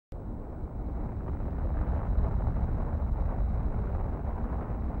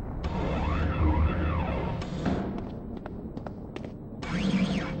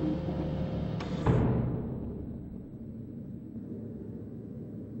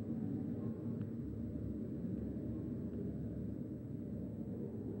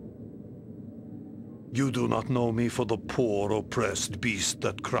You do not know me for the poor, oppressed beast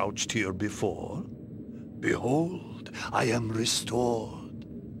that crouched here before? Behold, I am restored.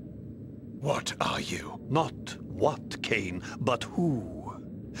 What are you? Not what, Cain, but who.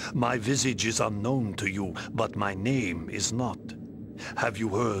 My visage is unknown to you, but my name is not. Have you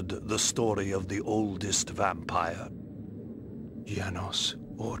heard the story of the oldest vampire? Janos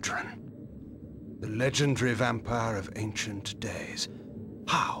Ordran. The legendary vampire of ancient days.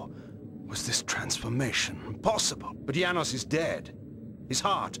 How was this transformation possible? But Janos is dead. His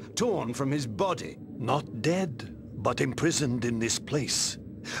heart torn from his body. Not dead, but imprisoned in this place.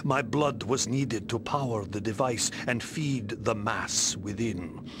 My blood was needed to power the device and feed the mass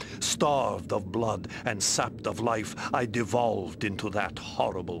within. Starved of blood and sapped of life, I devolved into that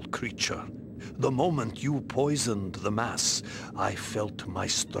horrible creature. The moment you poisoned the mass, I felt my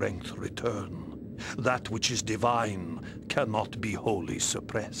strength return. That which is divine cannot be wholly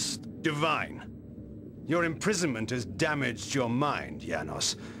suppressed. Divine? Your imprisonment has damaged your mind,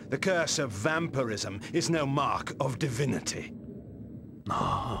 Janos. The curse of vampirism is no mark of divinity.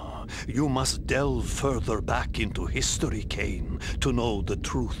 Ah, you must delve further back into history, Cain, to know the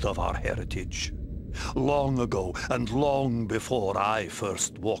truth of our heritage. Long ago, and long before I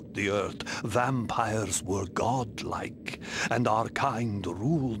first walked the earth, vampires were godlike, and our kind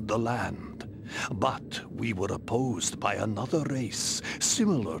ruled the land. But we were opposed by another race,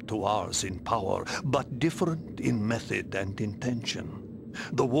 similar to ours in power, but different in method and intention.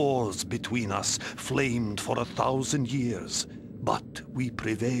 The wars between us flamed for 1,000 years, but we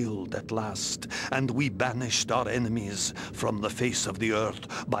prevailed at last, and we banished our enemies from the face of the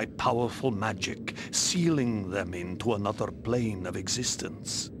earth by powerful magic, sealing them into another plane of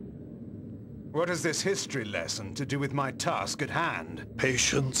existence. What has this history lesson to do with my task at hand?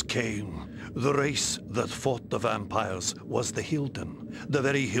 Patience, Cain. The race that fought the vampires was the Hilden, the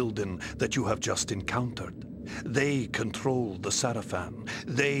very Hilden that you have just encountered. They control the Sarafan.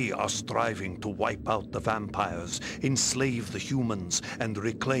 They are striving to wipe out the vampires, enslave the humans, and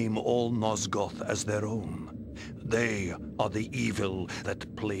reclaim all Nosgoth as their own. They are the evil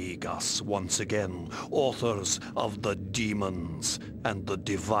that plague us once again, authors of the demons and the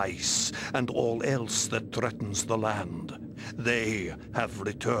device and all else that threatens the land. They have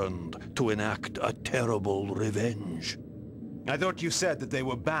returned to enact a terrible revenge. I thought you said that they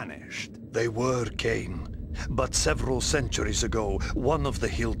were banished. They were, Cain. But several centuries ago, one of the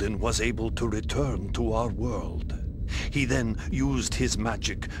Hilden was able to return to our world. He then used his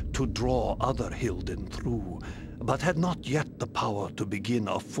magic to draw other Hilden through, but had not yet the power to begin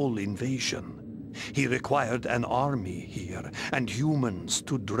a full invasion. He required an army here, and humans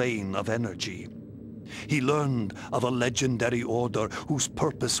to drain of energy. He learned of a legendary order whose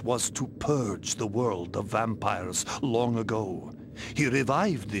purpose was to purge the world of vampires long ago. He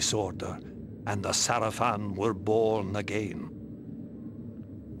revived this order, and the Sarafan were born again.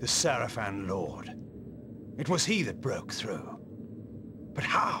 The Sarafan Lord. It was he that broke through. But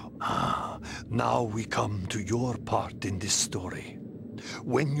how? Now we come to your part in this story.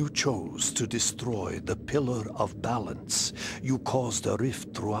 When you chose to destroy the Pillar of Balance, you caused a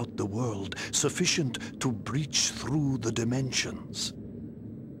rift throughout the world sufficient to breach through the dimensions.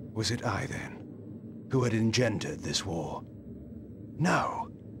 Was it I, then, who had engendered this war? No.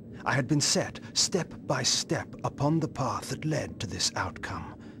 I had been set, step by step, upon the path that led to this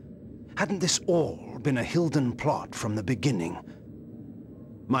outcome. Hadn't this all been a Hilden plot from the beginning?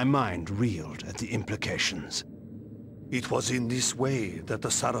 My mind reeled at the implications. It was in this way that the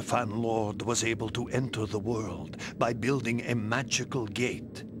Sarafan Lord was able to enter the world, by building a magical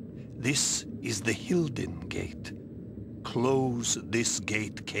gate. This is the Hilden Gate. Close this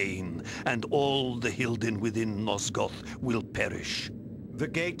gate, Cain, and all the Hilden within Nosgoth will perish. The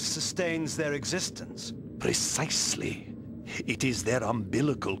gate sustains their existence. Precisely. It is their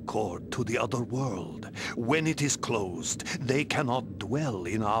umbilical cord to the other world. When it is closed, they cannot dwell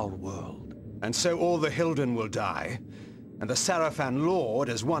in our world. And so all the Hilden will die, and the Sarafan Lord,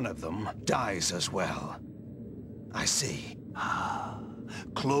 as one of them, dies as well. I see.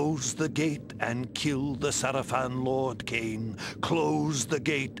 Close the gate and kill the Sarafan Lord, Cain. Close the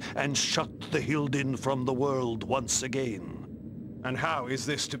gate and shut the Hilden from the world once again. And how is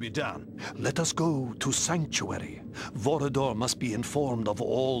this to be done? Let us go to Sanctuary. Vorador must be informed of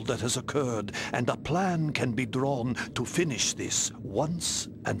all that has occurred, and a plan can be drawn to finish this once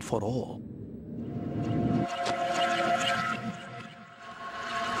and for all.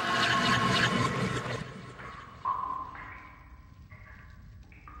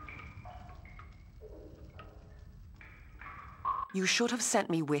 You should have sent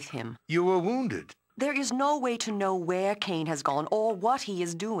me with him. You were wounded. There is no way to know where Cain has gone or what he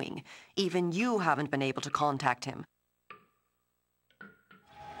is doing. Even you haven't been able to contact him.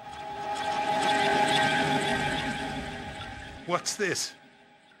 What's this?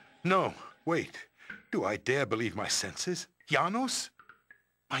 No, wait. Do I dare believe my senses? Janos?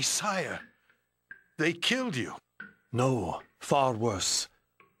 My sire. They killed you. No, far worse.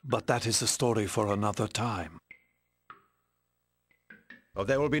 But that is a story for another time. Oh,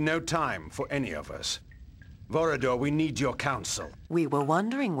 there will be no time for any of us. Vorador, we need your counsel. We were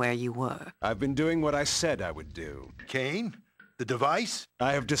wondering where you were. I've been doing what I said I would do. Cain? The device?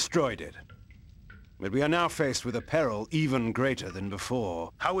 I have destroyed it. But we are now faced with a peril even greater than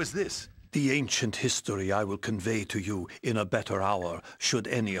before. How is this? The ancient history I will convey to you in a better hour, should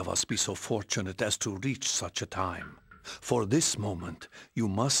any of us be so fortunate as to reach such a time. For this moment, you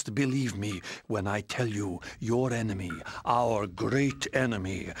must believe me when I tell you your enemy, our great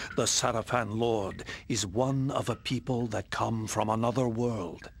enemy, the Sarafan Lord, is one of a people that come from another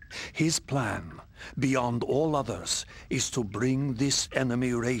world. His plan, beyond all others, is to bring this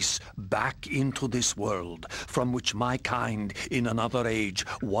enemy race back into this world, from which my kind in another age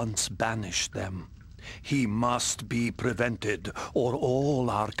once banished them. He must be prevented, or all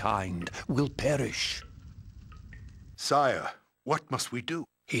our kind will perish. Sire, what must we do?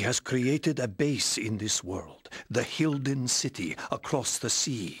 He has created a base in this world, the Hilden City across the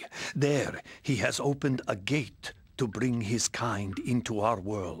sea. There, he has opened a gate to bring his kind into our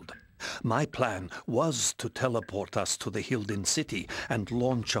world. My plan was to teleport us to the Hilden City and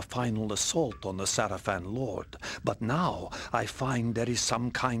launch a final assault on the Sarafan Lord. But now I find there is some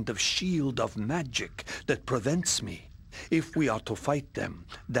kind of shield of magic that prevents me. If we are to fight them,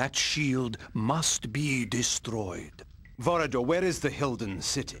 that shield must be destroyed. Vorador, where is the Hilden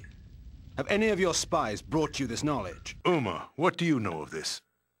City? Have any of your spies brought you this knowledge? Uma, what do you know of this?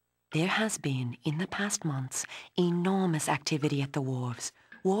 There has been, in the past months, enormous activity at the wharves.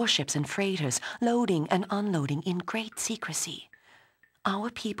 Warships and freighters loading and unloading in great secrecy. Our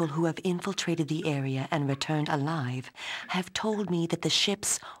people who have infiltrated the area and returned alive have told me that the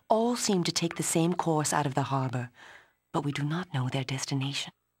ships all seem to take the same course out of the harbor, but we do not know their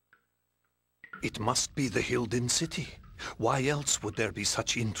destination. It must be the Hilden City. Why else would there be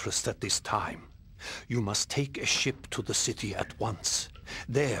such interest at this time? You must take a ship to the city at once.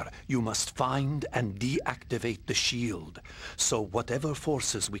 There, you must find and deactivate the shield, so whatever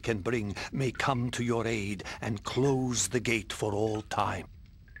forces we can bring may come to your aid and close the gate for all time.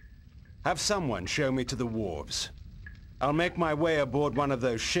 Have someone show me to the wharves. I'll make my way aboard one of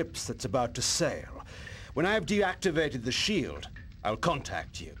those ships that's about to sail. When I have deactivated the shield, I'll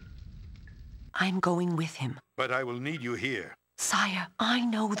contact you. I'm going with him. But I will need you here. Sire, I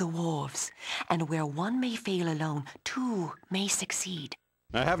know the wharves, and where one may fail alone, two may succeed.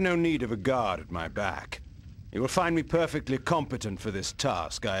 I have no need of a guard at my back. You will find me perfectly competent for this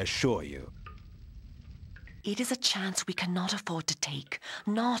task, I assure you. It is a chance we cannot afford to take,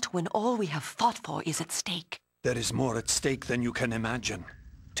 not when all we have fought for is at stake. There is more at stake than you can imagine.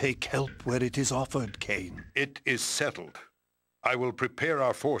 Take help where it is offered, Cain. It is settled. I will prepare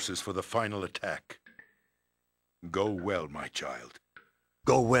our forces for the final attack. Go well, my child.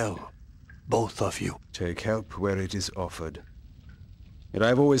 Go well, both of you. Take help where it is offered. Yet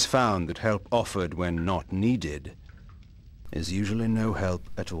I've always found that help offered when not needed is usually no help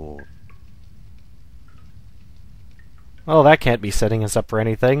at all. Well, that can't be setting us up for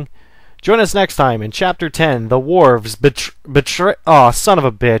anything. Join us next time in Chapter 10, The Wharves Betray... Aw, son of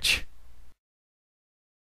a bitch.